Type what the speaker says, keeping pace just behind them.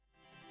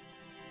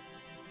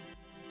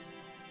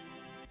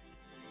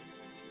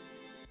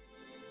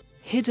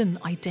hidden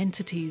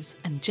identities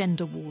and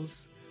gender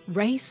wars,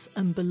 race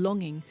and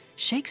belonging,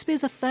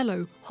 Shakespeare's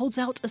Othello holds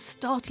out a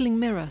startling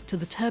mirror to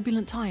the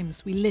turbulent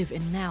times we live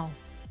in now.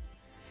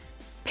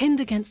 Pinned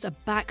against a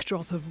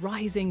backdrop of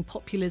rising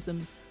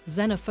populism,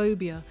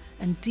 xenophobia,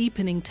 and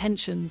deepening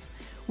tensions,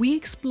 we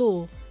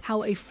explore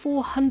how a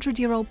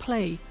 400-year-old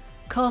play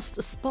casts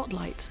a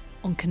spotlight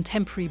on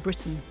contemporary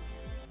Britain.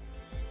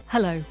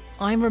 Hello,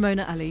 I'm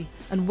Remona Aly,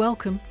 and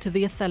welcome to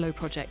the Othello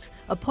Project,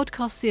 a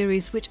podcast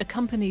series which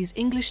accompanies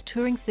English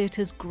Touring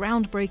Theatre's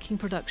groundbreaking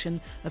production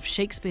of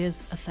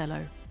Shakespeare's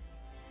Othello.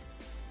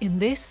 In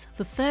this,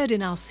 the third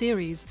in our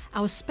series,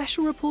 our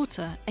special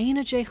reporter,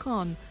 Aina J.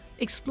 Khan,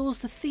 explores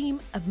the theme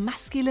of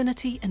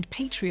masculinity and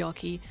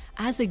patriarchy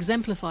as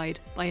exemplified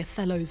by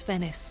Othello's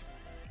Venice.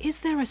 Is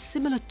there a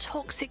similar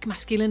toxic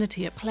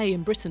masculinity at play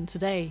in Britain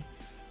today?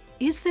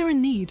 Is there a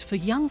need for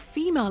young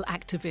female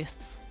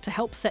activists to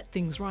help set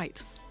things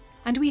right?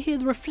 And we hear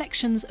the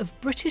reflections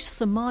of British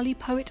Somali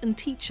poet and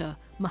teacher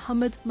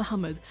Mohammed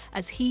Mohammed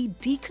as he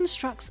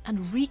deconstructs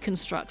and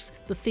reconstructs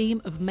the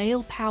theme of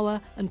male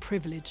power and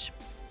privilege.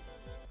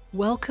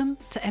 Welcome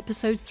to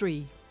episode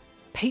 3,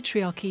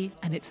 Patriarchy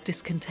and its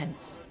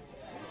Discontents.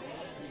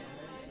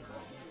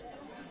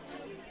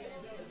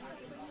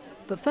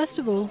 But first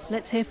of all,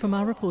 let's hear from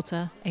our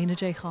reporter, Aina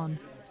J. Khan.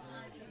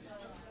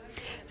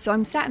 So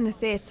I'm sat in the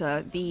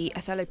theatre. The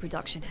Othello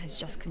production has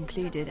just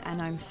concluded,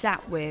 and I'm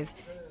sat with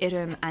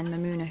Iram and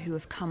Mamuna, who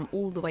have come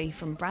all the way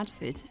from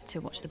Bradford to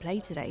watch the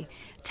play today.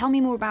 Tell me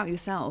more about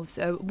yourselves.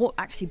 What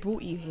actually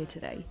brought you here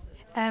today?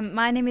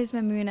 My name is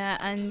Mamuna,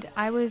 and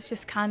I was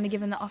just kindly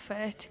given the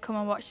offer to come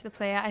and watch the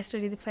play. I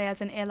studied the play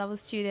as an A-level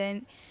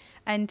student,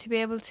 and to be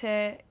able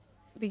to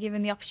be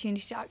given the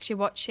opportunity to actually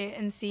watch it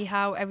and see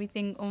how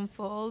everything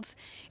unfolds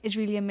is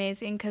really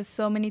amazing, because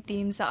so many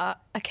themes that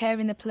occur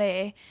in the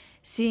play,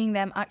 seeing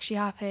them actually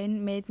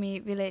happen made me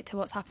relate to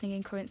what's happening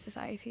in current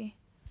society.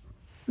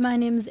 My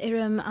name's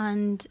Iram,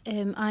 and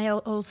I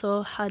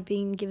also had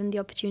been given the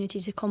opportunity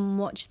to come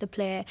watch the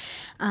play,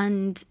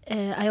 and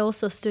I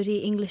also study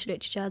English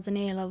literature as an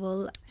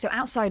A-level. So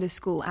outside of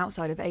school,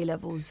 outside of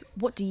A-levels,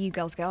 what do you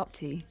girls go up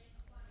to?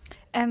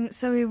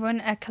 So we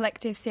run a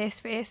collective safe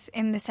space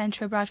in the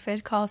centre of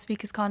Bradford called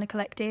Speakers Corner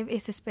Collective.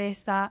 It's a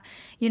space that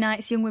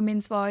unites young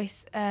women's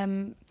voice,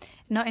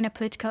 not in a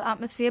political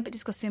atmosphere, but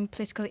discussing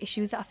political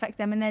issues that affect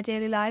them in their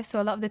daily lives.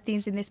 So a lot of the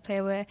themes in this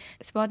play were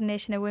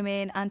subordination of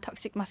women and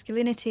toxic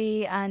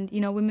masculinity and,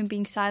 women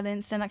being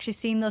silenced, and actually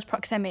seeing those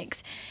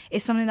proxemics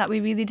is something that we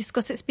really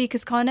discuss at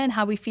Speakers Corner, and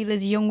how we feel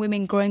as young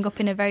women growing up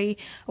in a very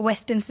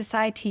Western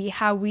society,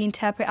 how we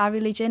interpret our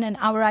religion and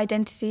our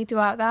identity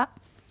throughout that.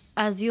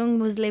 As young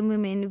Muslim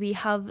women, we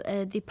have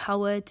the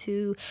power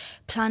to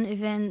plan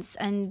events,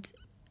 and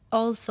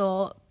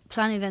also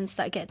plan events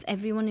that get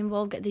everyone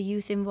involved, get the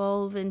youth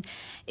involved, and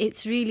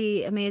it's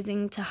really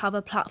amazing to have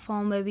a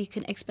platform where we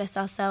can express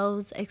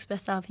ourselves,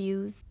 express our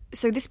views.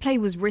 So this play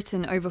was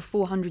written over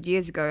 400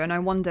 years ago, and I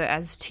wonder,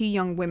 as two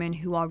young women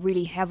who are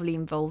really heavily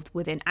involved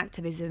within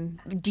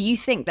activism, do you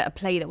think that a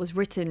play that was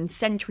written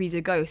centuries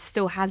ago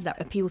still has that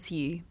appeal to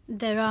you?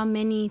 There are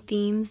many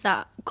themes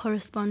that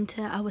correspond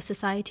to our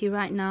society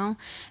right now.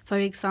 For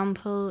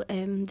example,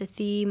 the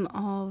theme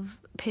of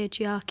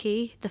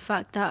patriarchy, the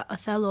fact that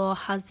Othello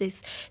has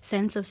this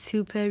sense of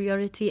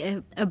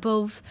superiority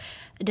above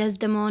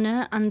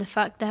Desdemona, and the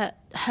fact that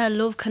her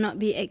love cannot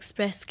be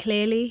expressed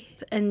clearly.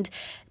 And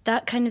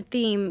that kind of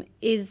theme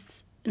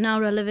is now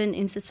relevant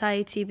in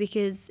society,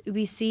 because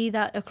we see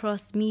that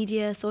across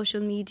media, social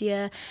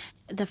media,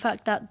 the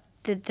fact that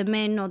the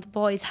men or the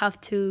boys have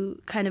to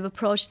kind of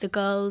approach the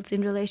girls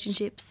in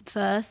relationships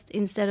first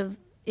instead of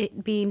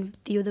it being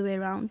the other way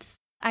around.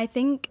 I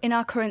think in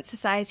our current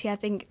society, I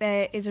think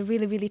there is a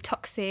really, really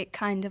toxic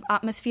kind of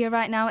atmosphere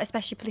right now,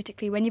 especially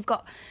politically, when you've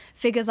got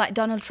figures like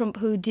Donald Trump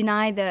who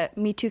deny the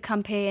Me Too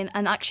campaign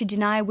and actually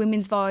deny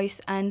women's voice.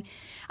 And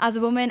as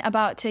a woman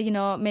about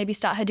to, maybe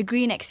start her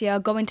degree next year,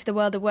 go into the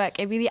world of work,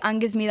 it really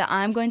angers me that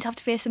I'm going to have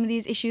to face some of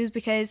these issues,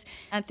 because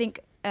I think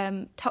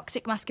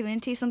toxic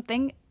masculinity is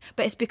something,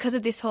 but it's because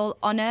of this whole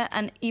honour,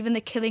 and even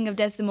the killing of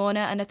Desdemona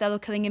and Othello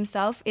killing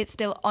himself, it's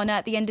still honour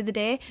at the end of the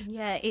day.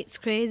 Yeah, it's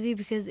crazy,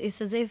 because it's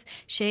as if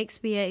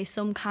Shakespeare is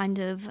some kind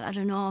of,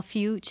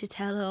 future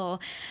teller,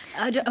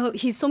 or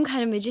he's some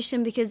kind of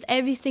magician, because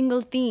every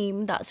single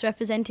theme that's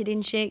represented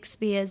in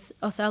Shakespeare's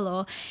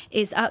Othello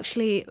is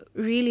actually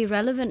really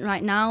relevant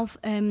right now.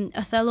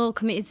 Othello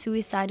committed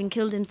suicide and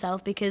killed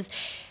himself because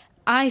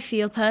I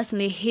feel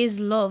personally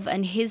his love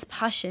and his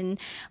passion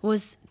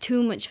was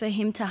too much for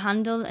him to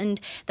handle, and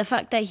the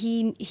fact that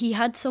he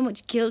had so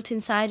much guilt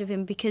inside of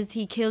him because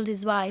he killed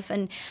his wife,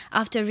 and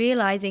after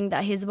realising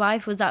that his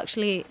wife was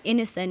actually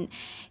innocent,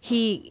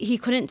 he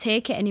couldn't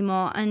take it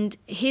anymore. And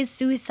his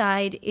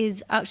suicide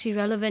is actually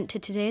relevant to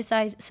today's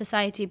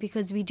society,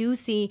 because we do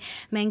see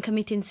men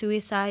committing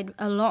suicide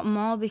a lot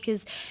more,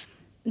 because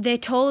they're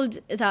told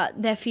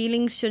that their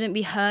feelings shouldn't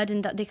be heard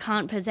and that they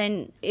can't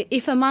present.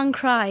 If a man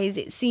cries,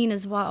 it's seen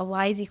as, wow,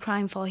 why is he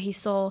crying for? He's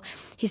so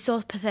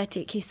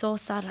pathetic, he's so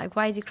sad, like,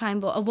 why is he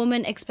crying? But a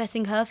woman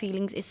expressing her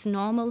feelings is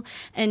normal.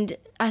 And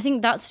I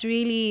think that's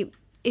really,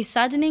 it's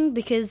saddening,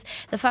 because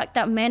the fact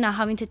that men are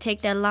having to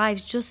take their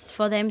lives just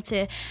for them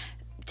to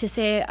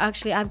say,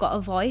 actually, I've got a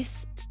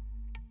voice.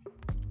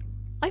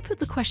 I put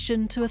the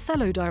question to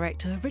Othello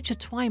director Richard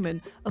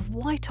Twyman of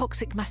why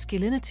toxic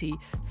masculinity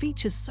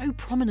features so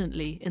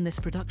prominently in this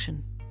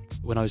production.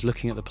 When I was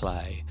looking at the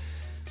play,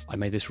 I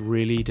made this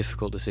really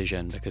difficult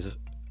decision, because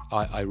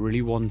I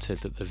really wanted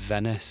that the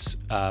Venice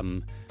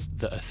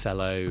that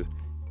Othello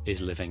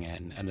is living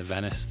in, and the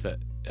Venice that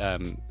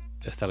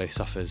Othello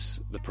suffers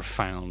the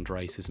profound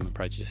racism and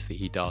prejudice that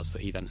he does,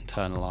 that he then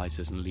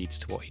internalises and leads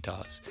to what he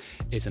does,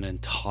 is an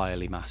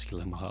entirely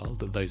masculine world.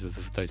 That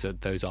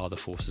those are the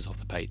forces of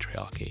the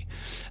patriarchy,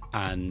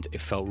 and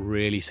it felt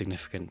really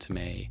significant to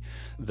me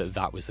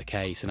that was the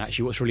case. And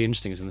actually, what's really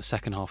interesting is in the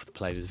second half of the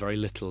play, there's very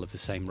little of the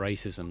same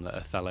racism that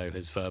Othello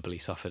has verbally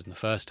suffered in the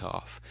first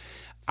half.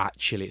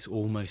 Actually, it's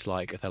almost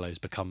like Othello's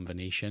become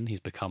Venetian. He's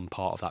become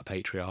part of that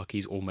patriarchy.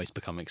 He's almost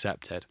become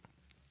accepted.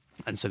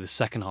 And so the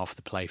second half of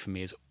the play for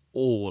me is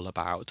all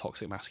about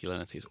toxic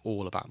masculinity, it's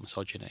all about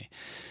misogyny.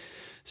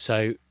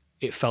 So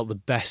it felt the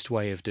best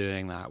way of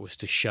doing that was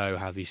to show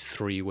how these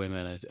three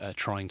women are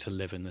trying to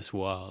live in this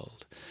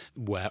world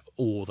where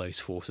all those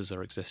forces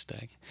are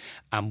existing.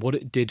 And what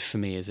it did for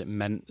me is it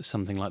meant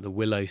something like the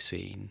Willow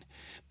scene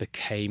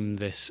became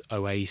this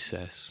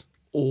oasis.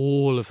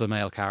 All of the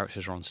male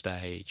characters are on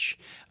stage,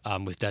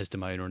 with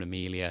Desdemona and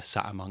Emilia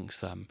sat amongst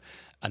them.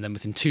 And then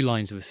within 2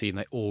 lines of the scene,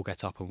 they all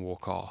get up and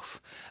walk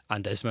off.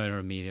 And Desdemona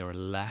and Emilia are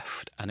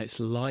left. And it's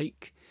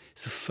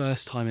the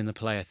first time in the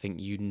play, I think,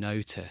 you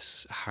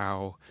notice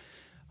how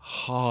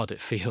hard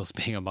it feels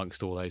being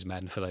amongst all those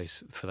men for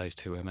those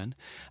 2 women.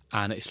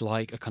 And it's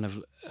like a kind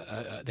of,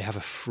 they have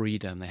a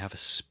freedom, they have a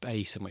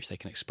space in which they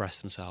can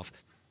express themselves.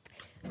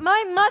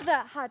 My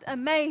mother had a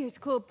maid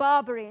called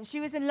Barbary, and she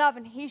was in love,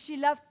 and he she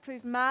loved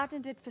proved mad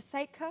and did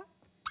forsake her.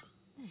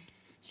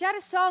 She had a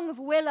song of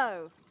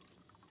Willow.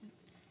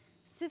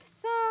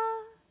 Sifsa,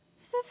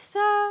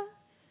 sifsa,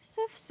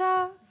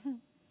 sifsa.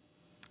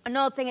 An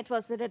odd thing it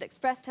was, but it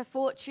expressed her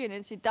fortune,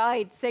 and she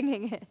died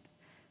singing it.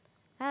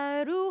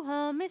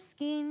 Aruha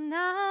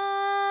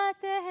miskina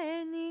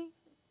tehni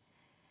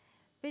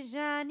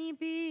bijani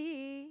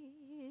bi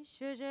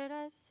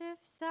shujara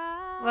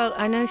sifsa. Well,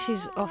 I know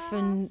she's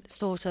often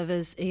thought of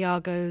as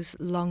Iago's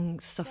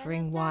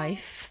long-suffering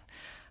wife.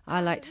 I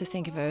like to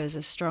think of her as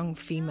a strong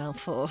female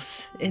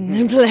force in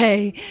the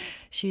play.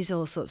 She's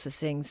all sorts of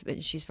things,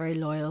 but she's very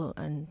loyal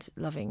and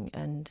loving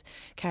and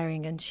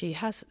caring, and she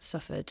has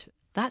suffered.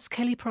 That's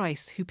Kelly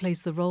Price, who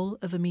plays the role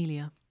of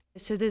Emilia.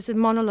 So there's a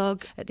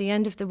monologue at the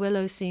end of the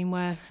Willow scene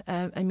where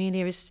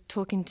Emilia is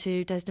talking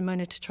to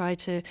Desdemona to try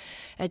to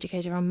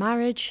educate her on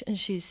marriage, and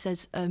she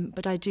says,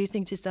 but I do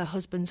think it's their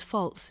husband's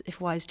faults if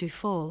wives do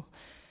fall.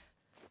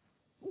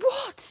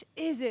 What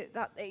is it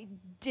that they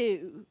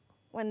do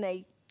when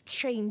they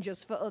change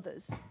us for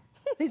others?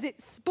 Is it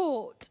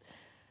sport?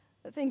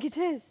 I think it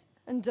is.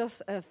 And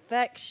doth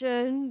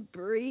affection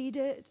breed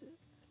it?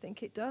 I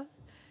think it doth.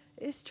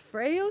 Is't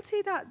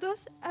frailty that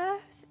does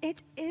us?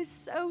 It is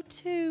so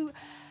too.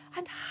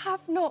 And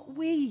have not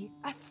we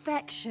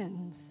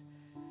affections,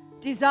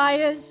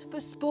 desires for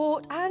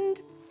sport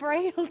and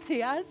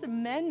frailty as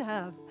men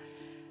have?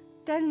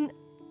 Then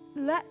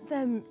let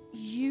them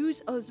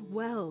use us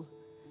well.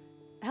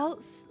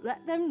 Else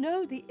let them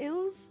know the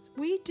ills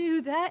we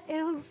do, their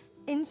ills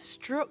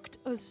instruct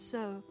us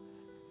so.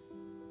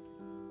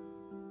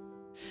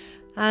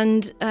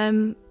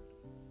 And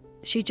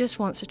she just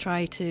wants to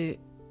try to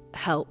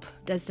help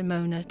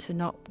Desdemona to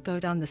not go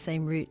down the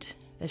same route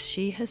as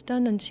she has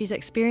done, and she's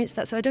experienced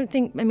that. So I don't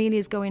think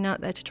Emilia's going out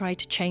there to try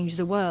to change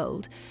the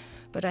world,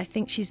 but I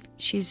think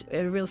she's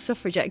a real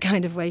suffragette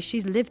kind of way.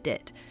 She's lived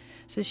it.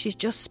 So she's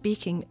just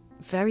speaking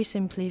very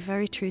simply,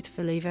 very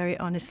truthfully, very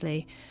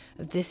honestly,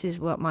 of this is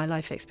what my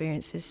life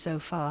experience is so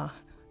far,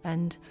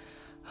 and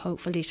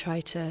hopefully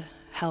try to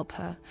help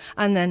her.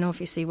 And then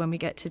obviously when we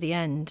get to the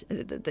end,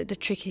 the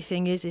tricky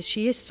thing is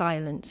she is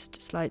silenced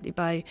slightly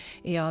by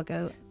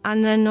Iago,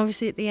 and then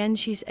obviously at the end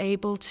she's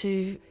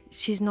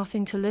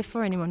nothing to live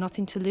for anymore,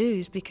 nothing to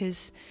lose,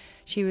 because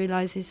she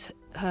realises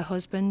her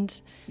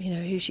husband,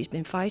 who she's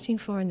been fighting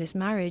for in this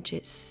marriage,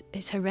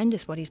 it's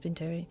horrendous what he's been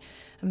doing.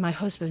 And my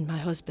husband,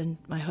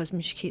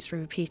 she keeps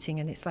repeating,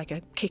 and it's like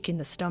a kick in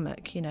the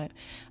stomach,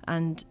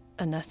 And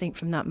I think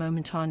from that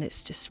moment on,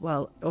 it's just,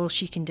 all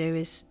she can do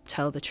is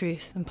tell the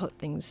truth and put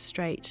things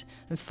straight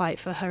and fight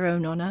for her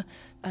own honour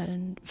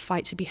and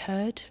fight to be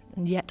heard.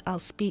 And yet I'll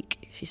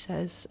speak, she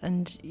says.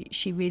 And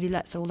she really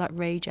lets all that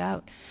rage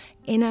out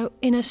in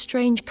a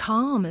strange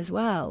calm as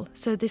well.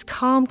 So this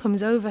calm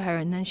comes over her,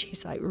 and then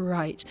she's like,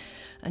 right,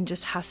 and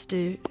just has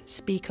to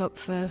speak up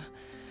for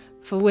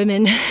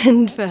women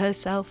and for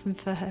herself and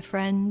for her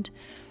friend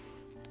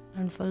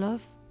and for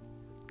love.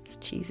 It's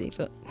cheesy,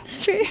 but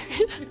it's true.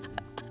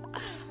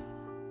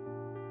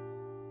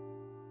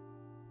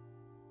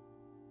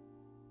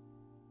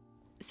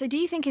 So do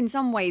you think in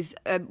some ways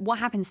what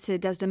happens to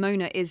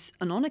Desdemona is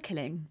an honour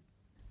killing?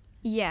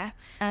 Yeah,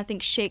 and I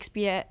think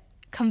Shakespeare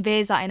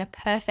conveys that in a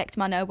perfect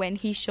manner when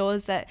he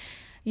shows that,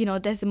 you know,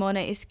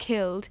 Desdemona is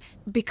killed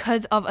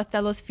because of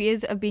Othello's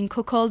fears of being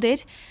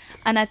cuckolded.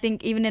 And I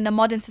think even in a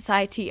modern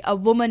society, a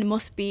woman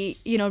must be,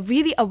 you know,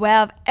 really aware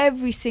of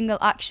every single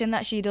action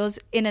that she does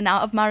in and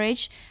out of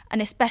marriage,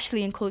 and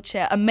especially in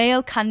culture. A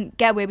male can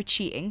get away with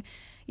cheating.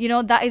 You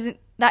know, that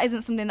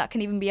isn't something that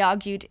can even be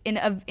argued. In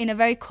a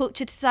very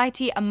cultured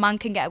society, a man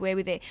can get away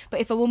with it. But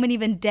if a woman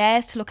even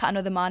dares to look at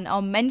another man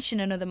or mention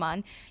another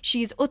man,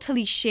 she is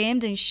utterly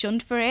shamed and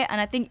shunned for it.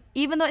 And I think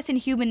even though it's in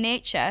human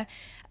nature,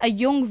 a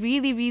young,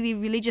 really, really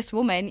religious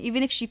woman,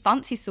 even if she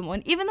fancies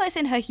someone, even though it's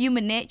in her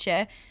human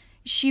nature,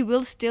 she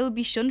will still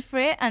be shunned for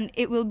it, and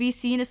it will be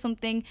seen as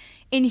something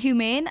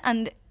inhumane.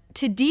 And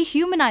to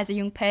dehumanize a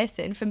young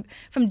person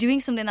from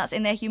doing something that's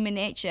in their human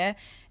nature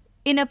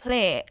in a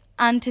play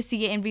and to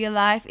see it in real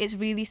life, is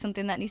really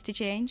something that needs to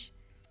change.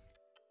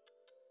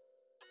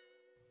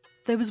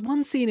 There was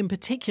one scene in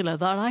particular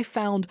that I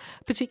found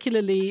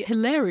particularly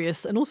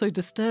hilarious and also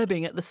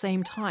disturbing at the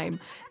same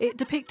time. It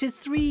depicted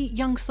 3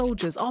 young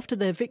soldiers after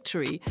their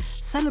victory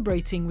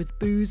celebrating with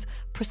booze,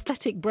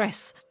 prosthetic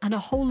breasts and a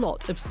whole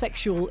lot of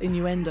sexual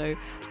innuendo.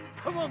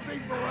 Come on,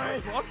 big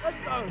boy. Let's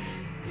go.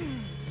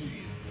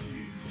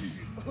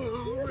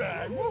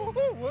 Hooray.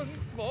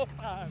 Once more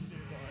family.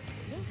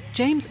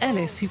 James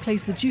Ellis, who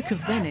plays the Duke of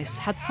Venice,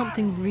 had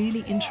something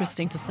really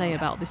interesting to say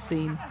about this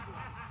scene.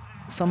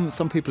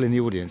 Some people in the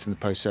audience in the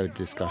post-show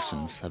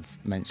discussions have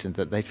mentioned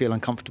that they feel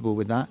uncomfortable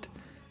with that,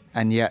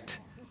 and yet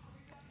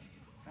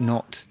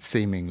not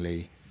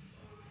seemingly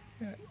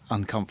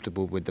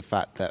uncomfortable with the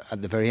fact that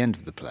at the very end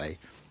of the play,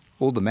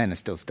 all the men are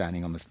still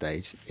standing on the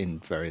stage in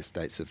various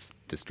states of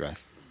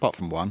distress, apart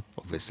from one,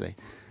 obviously,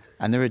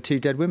 and there are 2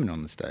 dead women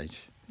on the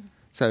stage.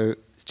 So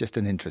it's just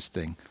an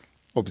interesting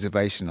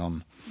observation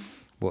on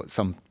what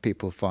some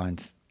people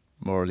find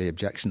morally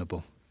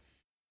objectionable.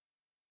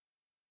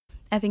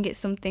 I think it's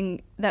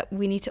something that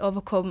we need to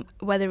overcome,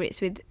 whether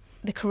it's with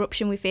the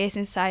corruption we face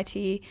in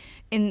society,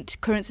 in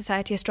current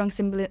society, a strong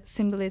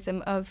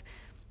symbolism of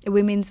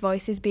women's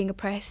voices being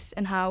oppressed,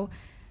 and how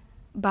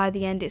by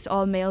the end it's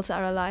all males that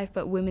are alive,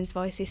 but women's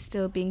voices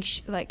still being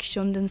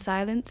shunned and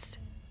silenced.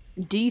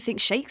 Do you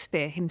think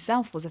Shakespeare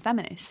himself was a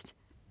feminist?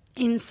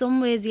 In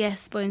some ways,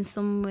 yes, but in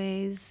some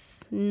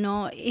ways,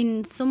 not.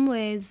 In some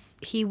ways,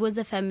 he was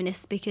a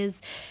feminist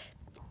because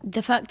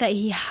the fact that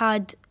he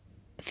had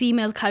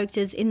female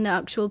characters in the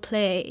actual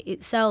play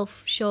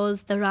itself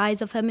shows the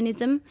rise of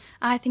feminism.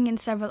 I think in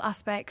several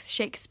aspects,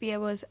 Shakespeare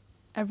was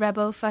a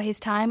rebel for his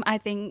time. I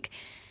think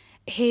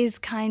his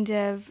kind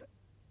of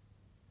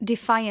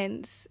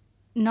defiance,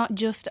 not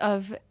just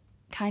of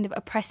kind of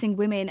oppressing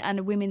women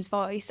and women's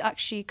voice,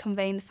 actually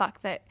conveying the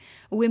fact that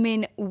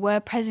women were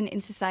present in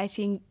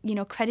society and, you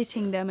know,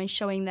 crediting them and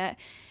showing that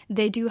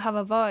they do have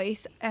a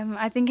voice.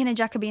 I think in a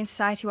Jacobean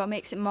society what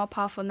makes it more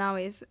powerful now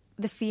is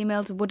the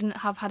females wouldn't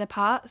have had a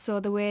part, so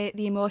the way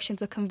the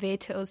emotions are conveyed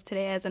to us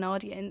today as an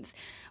audience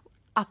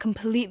are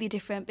completely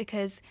different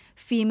because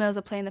females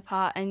are playing the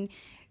part, and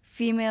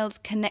females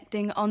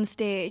connecting on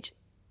stage,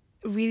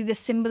 really the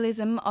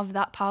symbolism of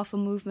that powerful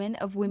movement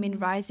of women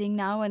rising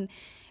now. And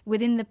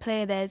within the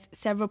play there's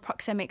several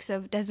proxemics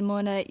of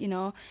Desdemona, you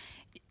know,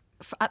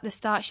 at the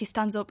start she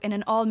stands up in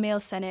an all-male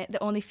Senate,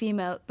 the only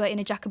female, but in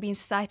a Jacobean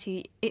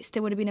society it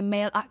still would have been a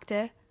male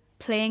actor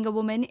playing a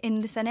woman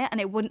in the Senate, and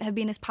it wouldn't have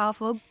been as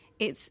powerful.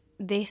 It's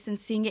this and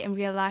seeing it in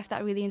real life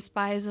that really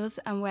inspires us,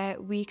 and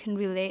where we can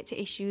relate to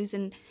issues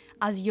and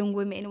as young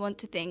women want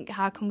to think,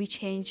 how can we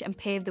change and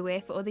pave the way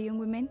for other young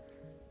women?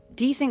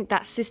 Do you think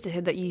that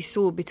sisterhood that you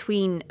saw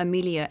between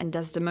Amelia and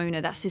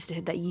Desdemona, that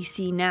sisterhood that you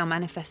see now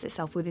manifests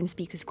itself within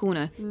Speaker's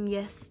Corner?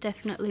 Yes,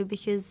 definitely,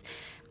 because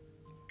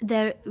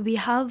we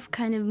have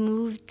kind of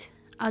moved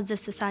as a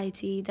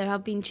society. There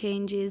have been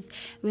changes.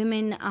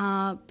 Women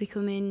are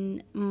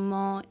becoming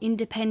more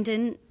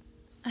independent.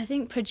 I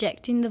think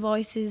projecting the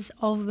voices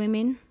of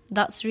women,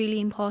 that's really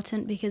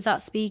important, because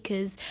at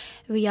Speakers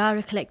we are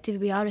a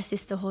collective, we are a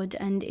sisterhood,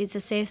 and it's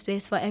a safe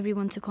space for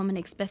everyone to come and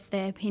express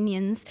their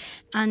opinions.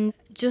 And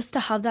just to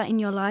have that in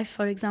your life,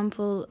 for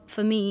example,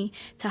 for me,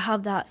 to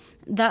have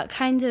that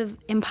kind of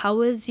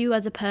empowers you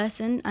as a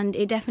person, and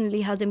it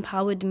definitely has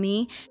empowered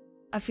me.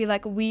 I feel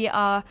like we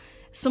are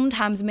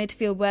sometimes made to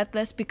feel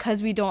worthless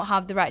because we don't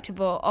have the right to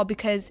vote, or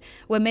because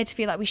we're made to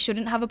feel like we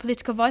shouldn't have a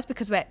political voice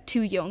because we're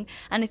too young.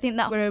 And I think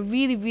that we're a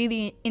really,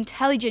 really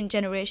intelligent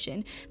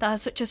generation that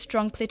has such a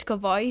strong political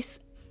voice.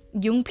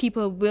 Young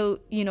people will,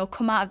 you know,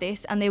 come out of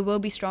this and they will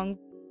be strong.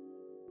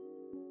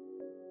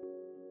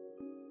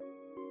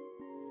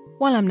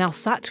 Well, I'm now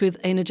sat with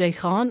Aina J.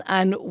 Khan,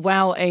 and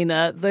wow,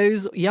 Aina,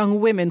 those young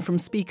women from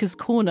Speaker's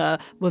Corner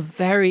were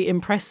very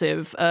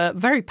impressive,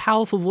 very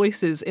powerful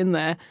voices in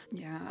there.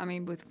 Yeah, I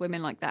mean, with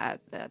women like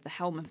that at the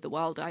helm of the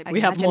world, I we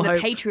have imagine more the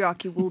hope.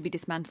 patriarchy will be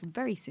dismantled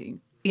very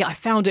soon. Yeah, I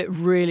found it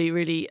really,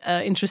 really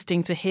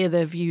interesting to hear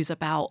their views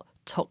about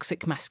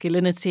toxic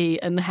masculinity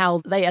and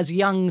how they, as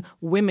young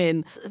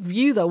women,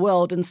 view the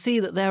world and see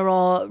that there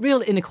are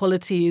real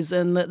inequalities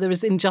and that there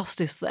is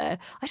injustice there.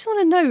 I just want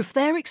to know if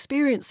their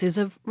experiences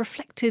have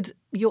reflected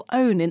your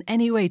own in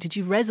any way. Did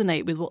you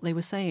resonate with what they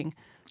were saying?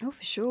 Oh,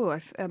 for sure.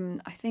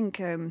 I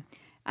think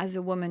as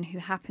a woman who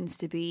happens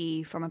to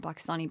be from a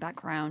Pakistani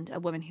background, a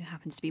woman who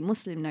happens to be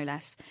Muslim, no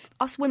less,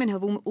 us women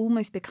have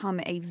almost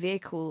become a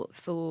vehicle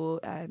for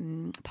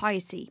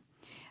piety.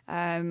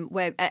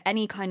 Where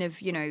any kind of,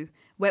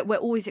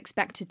 we're always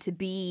expected to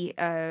be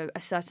a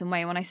certain way.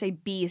 And when I say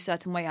be a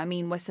certain way, I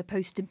mean we're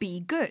supposed to be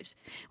good.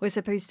 We're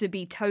supposed to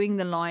be towing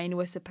the line.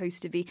 We're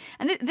supposed to be...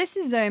 And this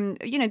is,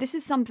 this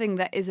is something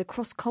that is a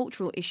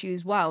cross-cultural issue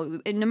as well.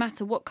 And no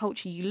matter what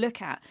culture you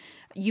look at,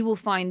 you will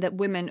find that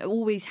women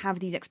always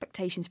have these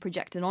expectations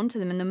projected onto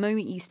them. And the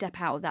moment you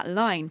step out of that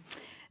line,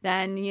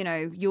 then,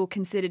 you're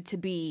considered to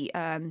be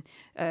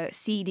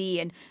seedy.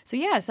 And so,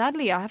 yeah,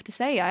 sadly, I have to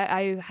say,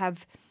 I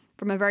have...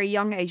 from a very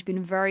young age,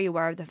 been very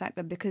aware of the fact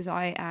that because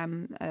I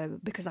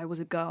was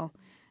a girl,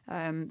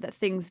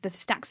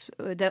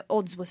 the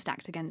odds were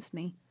stacked against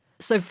me.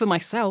 So for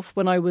myself,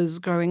 when I was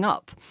growing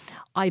up,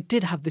 I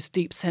did have this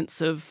deep sense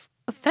of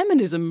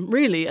feminism,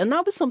 really. And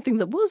that was something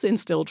that was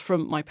instilled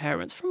from my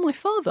parents, from my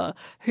father,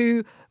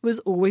 who was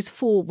always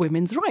for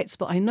women's rights.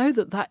 But I know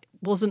that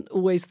wasn't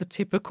always the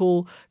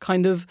typical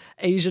kind of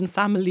Asian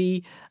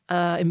family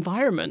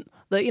environment.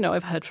 That,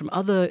 I've heard from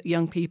other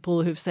young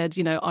people who've said,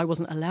 I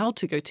wasn't allowed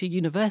to go to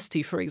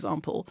university, for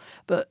example,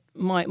 but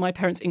my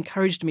parents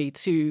encouraged me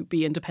to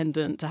be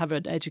independent, to have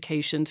an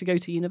education, to go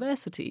to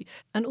university.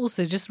 And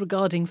also just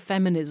regarding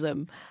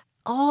feminism,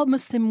 are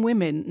Muslim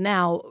women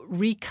now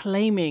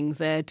reclaiming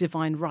their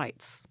divine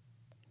rights?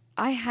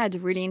 I had a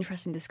really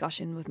interesting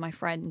discussion with my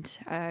friend,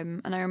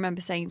 and I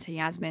remember saying to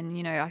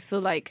Yasmin, I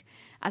feel like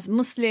as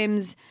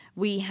Muslims,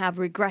 we have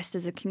regressed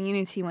as a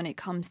community when it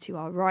comes to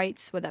our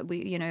rights, whether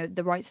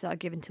the rights that are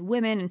given to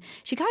women. And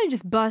she kind of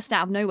just burst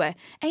out of nowhere.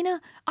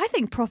 Aina, I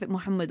think Prophet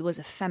Muhammad was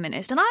a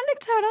feminist. And I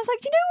looked at her and I was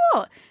like, you know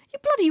what?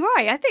 You're bloody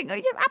right. I think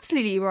you're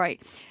absolutely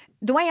right.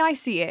 The way I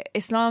see it,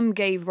 Islam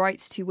gave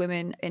rights to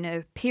women in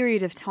a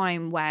period of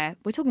time where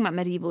we're talking about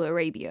medieval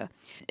Arabia.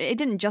 It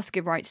didn't just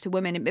give rights to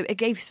women. It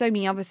gave so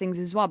many other things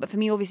as well. But for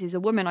me, obviously, as a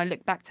woman, I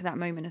look back to that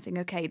moment and think,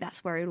 okay,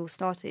 that's where it all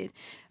started.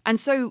 And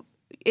so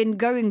in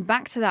going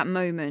back to that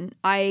moment,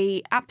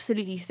 I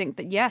absolutely think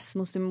that, yes,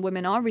 Muslim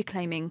women are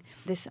reclaiming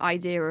this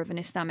idea of an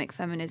Islamic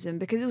feminism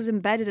because it was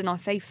embedded in our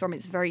faith from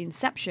its very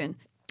inception.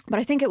 But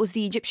I think it was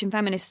the Egyptian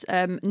feminist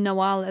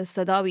Nawal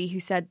al-Sadawi who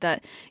said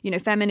that,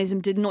 feminism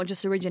did not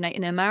just originate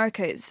in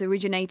America, it's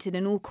originated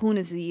in all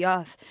corners of the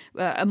earth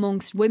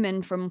amongst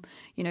women from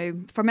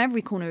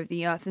every corner of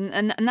the earth.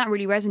 And that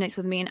really resonates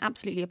with me and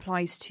absolutely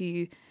applies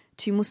to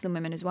Muslim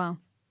women as well.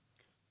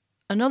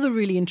 Another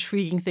really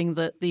intriguing thing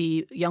that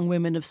the young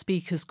women of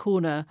Speaker's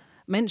Corner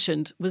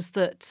mentioned was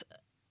that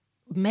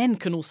men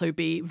can also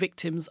be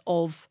victims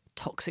of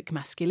toxic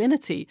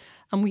masculinity.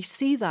 And we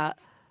see that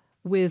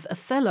with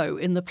Othello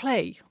in the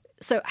play.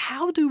 So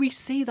how do we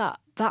see that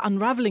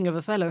unravelling of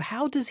Othello?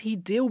 How does he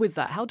deal with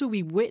that? How do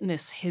we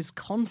witness his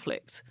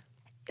conflict?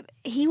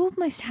 He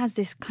almost has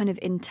this kind of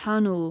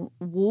internal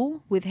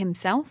war with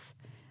himself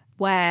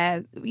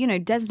where,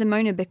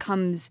 Desdemona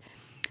becomes...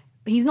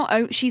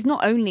 she's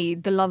not only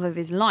the love of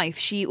his life,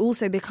 she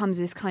also becomes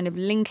this kind of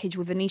linkage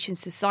with Venetian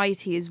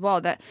society as well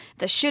that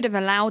should have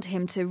allowed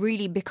him to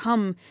really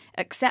become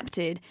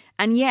accepted.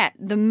 And yet,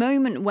 the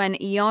moment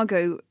when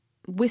Iago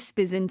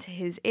whispers into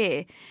his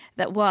ear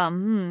that,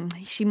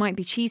 she might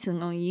be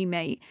cheating on you,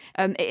 mate.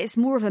 It's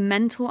more of a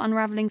mental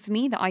unravelling for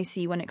me that I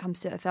see when it comes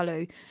to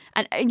Othello.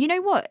 And you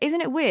know what?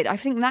 Isn't it weird? I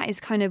think that is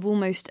kind of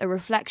almost a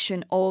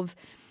reflection of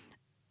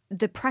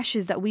the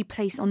pressures that we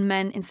place on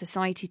men in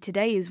society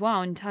today as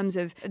well, in terms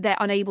of they're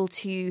unable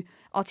to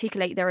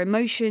articulate their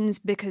emotions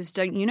because,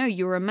 don't you know,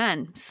 you're a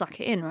man, suck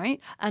it in,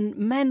 right? And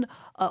men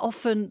are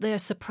often, they're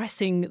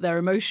suppressing their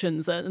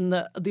emotions, and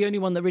the only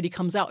one that really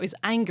comes out is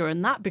anger,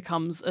 and that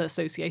becomes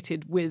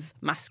associated with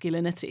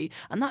masculinity.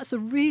 And that's a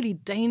really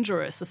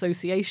dangerous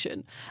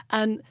association.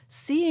 And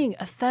seeing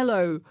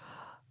Othello,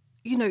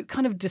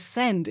 kind of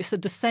descend. It's a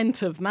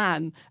descent of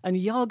man. And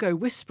Iago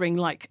whispering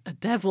like a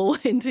devil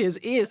into his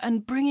ears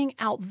and bringing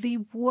out the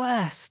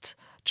worst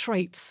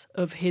traits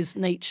of his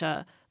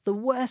nature, the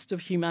worst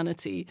of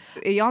humanity.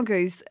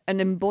 Iago's an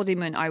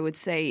embodiment, I would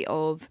say,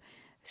 of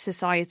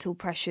societal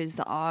pressures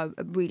that are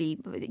really,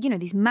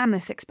 these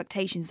mammoth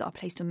expectations that are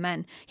placed on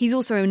men. He's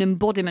also an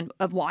embodiment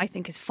of what I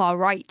think is far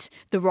right,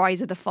 the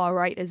rise of the far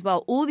right as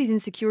well. All these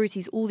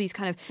insecurities, all these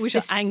kind of... Which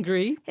are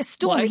angry. A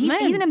storm. He's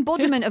an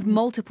embodiment of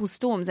multiple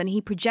storms, and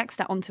he projects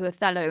that onto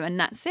Othello, and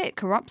that's it.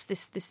 Corrupts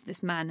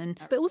this man.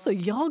 But also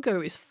Iago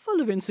is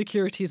full of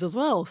insecurities as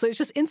well. So it's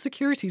just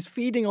insecurities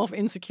feeding off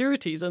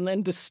insecurities and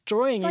then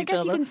destroying each other. So I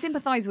guess you can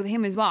sympathise with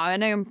him as well. I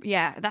know,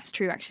 that's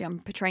true actually. I'm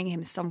portraying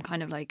him as some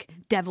kind of like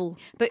devil.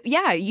 But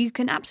yeah, you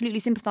can absolutely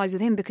sympathise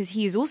with him because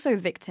he is also a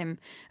victim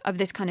of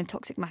this kind of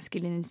toxic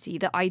masculinity,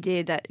 the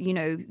idea that,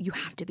 you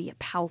have to be a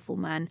powerful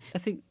man. I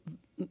think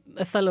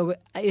Othello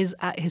is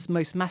at his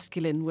most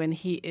masculine when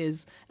he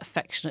is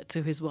affectionate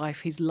to his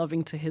wife, he's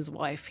loving to his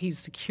wife, he's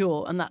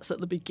secure, and that's at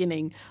the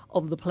beginning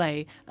of the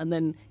play, and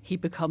then he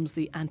becomes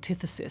the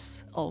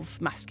antithesis of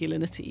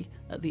masculinity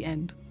at the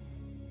end.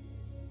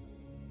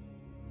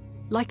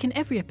 Like in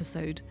every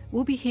episode,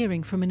 we'll be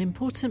hearing from an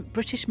important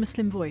British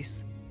Muslim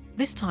voice.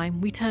 This time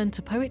we turn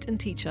to poet and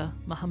teacher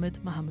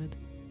Mohammed Mohammed.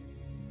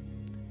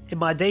 In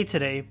my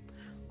day-to-day,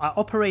 I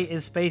operate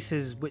in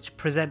spaces which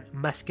present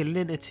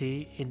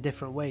masculinity in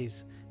different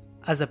ways.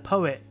 As a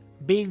poet,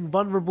 being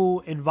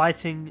vulnerable,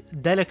 inviting,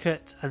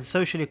 delicate and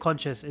socially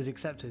conscious is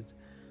accepted.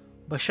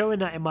 But showing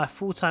that in my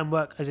full-time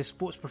work as a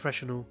sports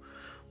professional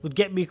would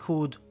get me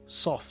called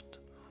soft,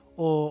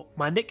 or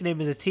my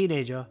nickname as a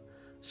teenager,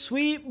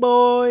 Sweet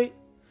Boy.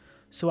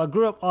 So I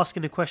grew up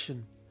asking the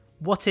question,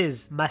 what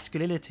is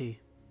masculinity?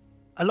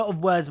 A lot of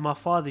words my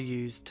father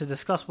used to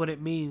discuss what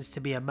it means to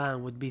be a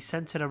man would be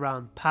centered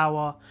around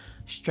power,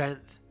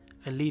 strength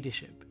and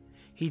leadership.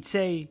 He'd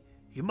say,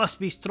 "You must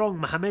be strong,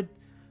 Mohammed,"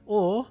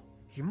 or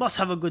 "You must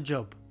have a good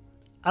job."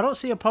 I don't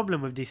see a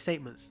problem with these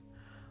statements,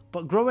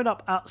 but growing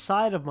up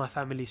outside of my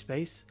family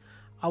space,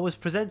 I was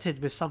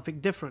presented with something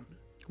different.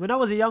 When I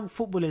was a young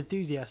football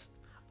enthusiast,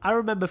 I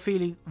remember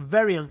feeling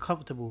very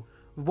uncomfortable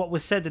with what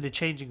was said in the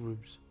changing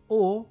rooms,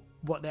 or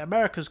what the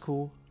Americans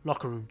call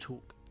locker room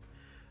talk.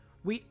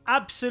 "We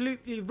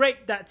absolutely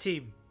raped that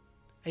team,"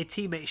 a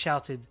teammate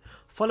shouted,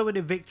 following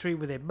a victory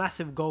with a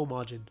massive goal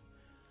margin.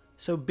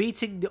 So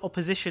beating the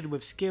opposition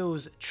with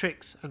skills,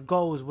 tricks and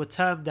goals were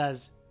termed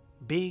as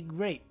being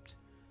raped.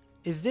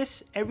 Is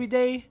this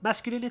everyday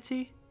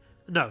masculinity?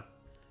 No.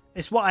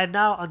 It's what I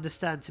now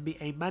understand to be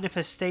a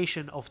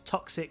manifestation of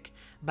toxic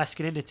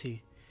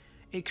masculinity.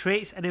 It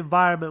creates an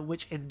environment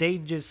which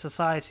endangers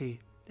society,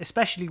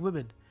 especially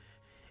women.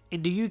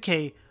 In the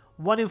UK,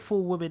 1 in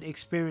 4 women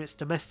experience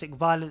domestic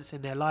violence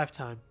in their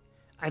lifetime,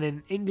 and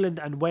in England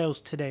and Wales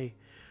today,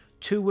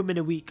 2 women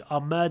a week are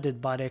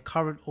murdered by their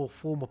current or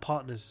former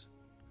partners.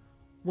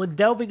 When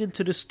delving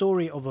into the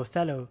story of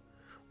Othello,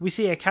 we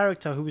see a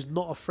character who is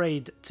not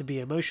afraid to be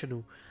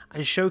emotional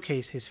and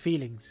showcase his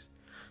feelings.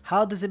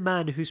 How does a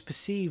man who's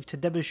perceived to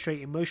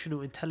demonstrate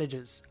emotional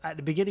intelligence at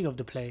the beginning of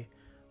the play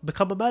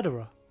become a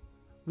murderer?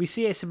 We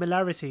see a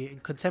similarity in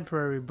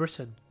contemporary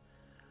Britain.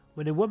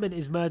 When a woman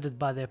is murdered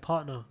by their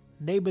partner,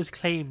 neighbours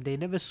claim they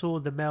never saw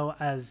the male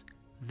as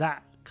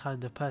that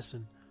kind of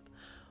person.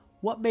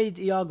 What made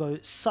Iago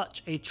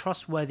such a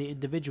trustworthy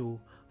individual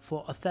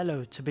for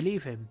Othello to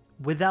believe him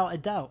without a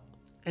doubt?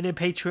 In a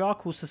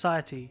patriarchal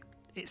society,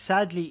 it's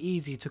sadly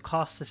easy to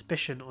cast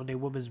suspicion on a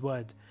woman's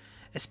word,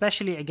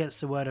 especially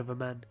against the word of a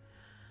man.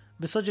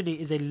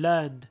 Misogyny is a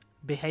learned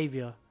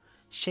behaviour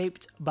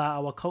shaped by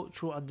our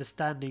cultural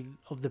understanding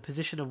of the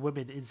position of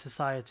women in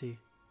society.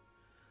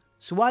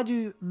 So why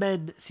do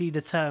men see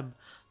the term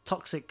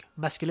toxic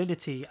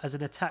masculinity as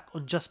an attack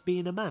on just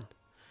being a man?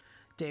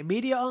 The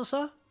immediate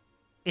answer?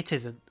 It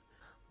isn't.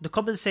 The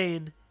common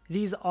saying,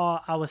 "These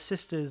are our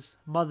sisters,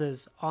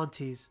 mothers,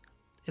 aunties,"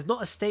 is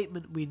not a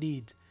statement we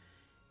need.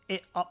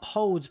 It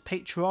upholds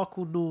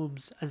patriarchal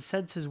norms and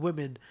centres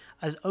women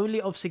as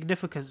only of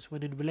significance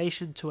when in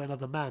relation to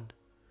another man.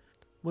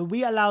 When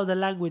we allow the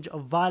language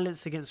of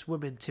violence against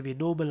women to be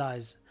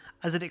normalised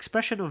as an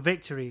expression of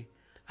victory,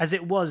 as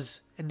it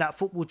was in that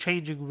football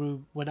changing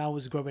room when I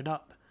was growing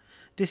up,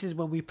 this is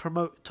when we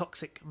promote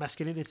toxic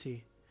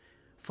masculinity.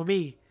 For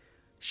me,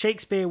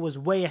 Shakespeare was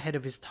way ahead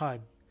of his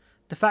time.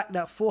 The fact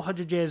that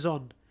 400 years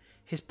on,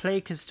 his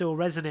play can still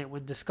resonate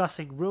when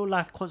discussing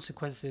real-life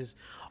consequences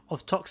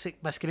of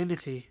toxic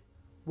masculinity,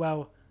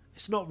 well,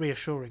 it's not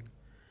reassuring.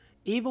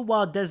 Even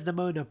while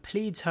Desdemona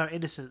pleads her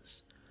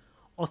innocence,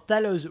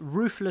 Othello's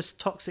ruthless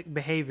toxic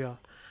behaviour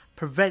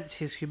prevents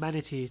his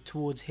humanity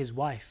towards his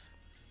wife.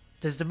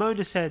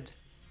 Desdemona said,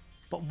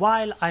 "But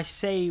while I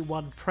say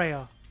one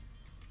prayer,"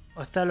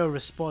 Othello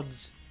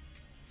responds,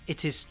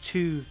 "It is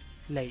too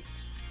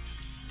late."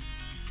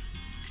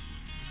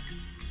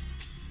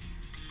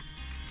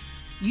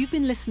 You've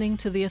been listening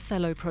to the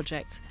Othello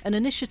Project, an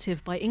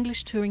initiative by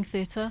English Touring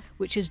Theatre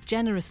which is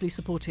generously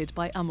supported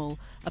by Amal,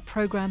 a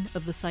programme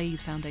of the Saïd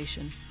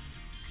Foundation.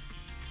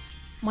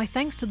 My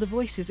thanks to the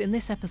voices in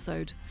this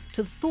episode,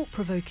 to the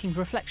thought-provoking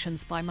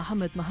reflections by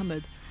Mohammed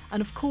Mohammed, and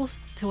of course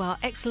to our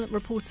excellent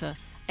reporter,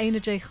 Aina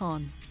J.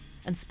 Khan.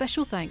 And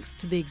special thanks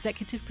to the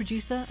executive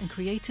producer and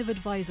creative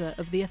advisor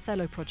of the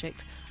Othello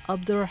Project,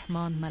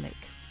 Abdurrahman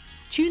Malik.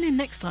 Tune in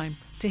next time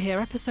to hear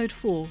episode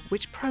 4,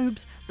 which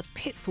probes the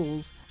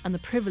pitfalls and the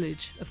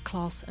privilege of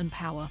class and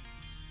power.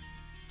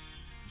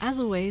 As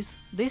always,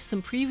 this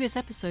and previous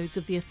episodes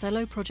of the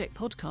Othello Project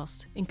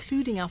podcast,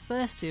 including our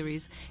first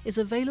series, is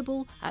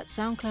available at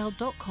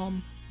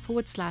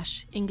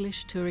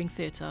soundcloud.com/English Touring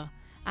Theatre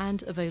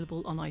and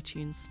available on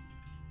iTunes.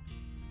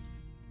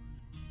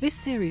 This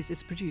series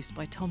is produced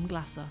by Tom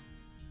Glasser.